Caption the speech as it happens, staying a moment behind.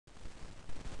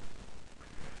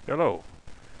Hello.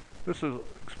 This is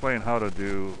explain how to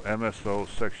do MSO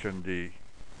Section D.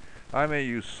 I may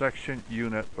use section,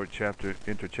 unit, or chapter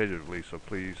interchangeably, so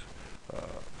please uh,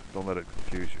 don't let it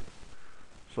confuse you.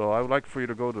 So I would like for you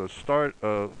to go to the start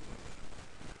of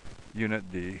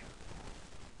Unit D,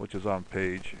 which is on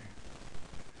page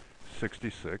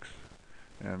 66,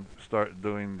 and start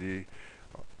doing the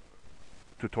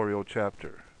tutorial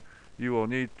chapter. You will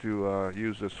need to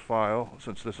use this file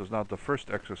since this is not the first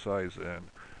exercise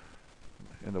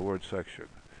in the Word section.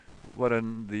 But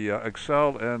in the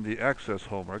Excel and the Access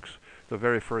homeworks, the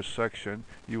very first section,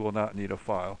 you will not need a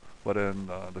file. But in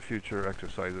the future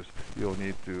exercises, you'll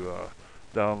need to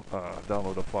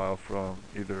download a file from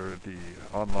either the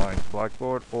online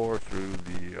Blackboard or through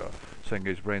the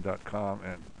CengageBrain.com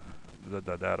and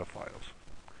the data files.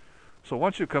 So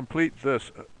once you complete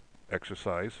this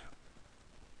exercise,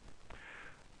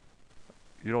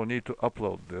 you don't need to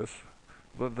upload this,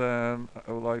 but then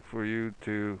I would like for you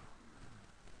to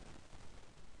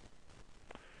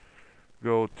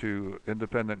go to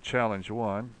Independent Challenge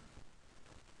 1,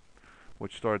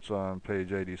 which starts on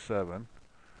page 87.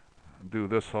 Do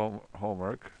this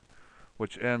homework,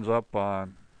 which ends up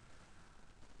on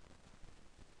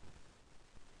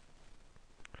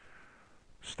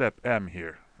step M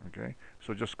here. Okay,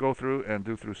 so just go through and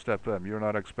do through step M. You're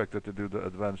not expected to do the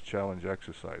advanced challenge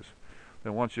exercise.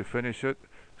 Then once you finish it,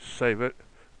 save it,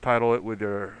 title it with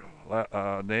your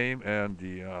name and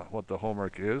what the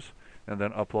homework is, and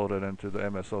then upload it into the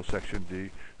MSO Section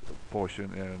D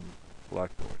portion in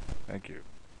Blackboard. Thank you.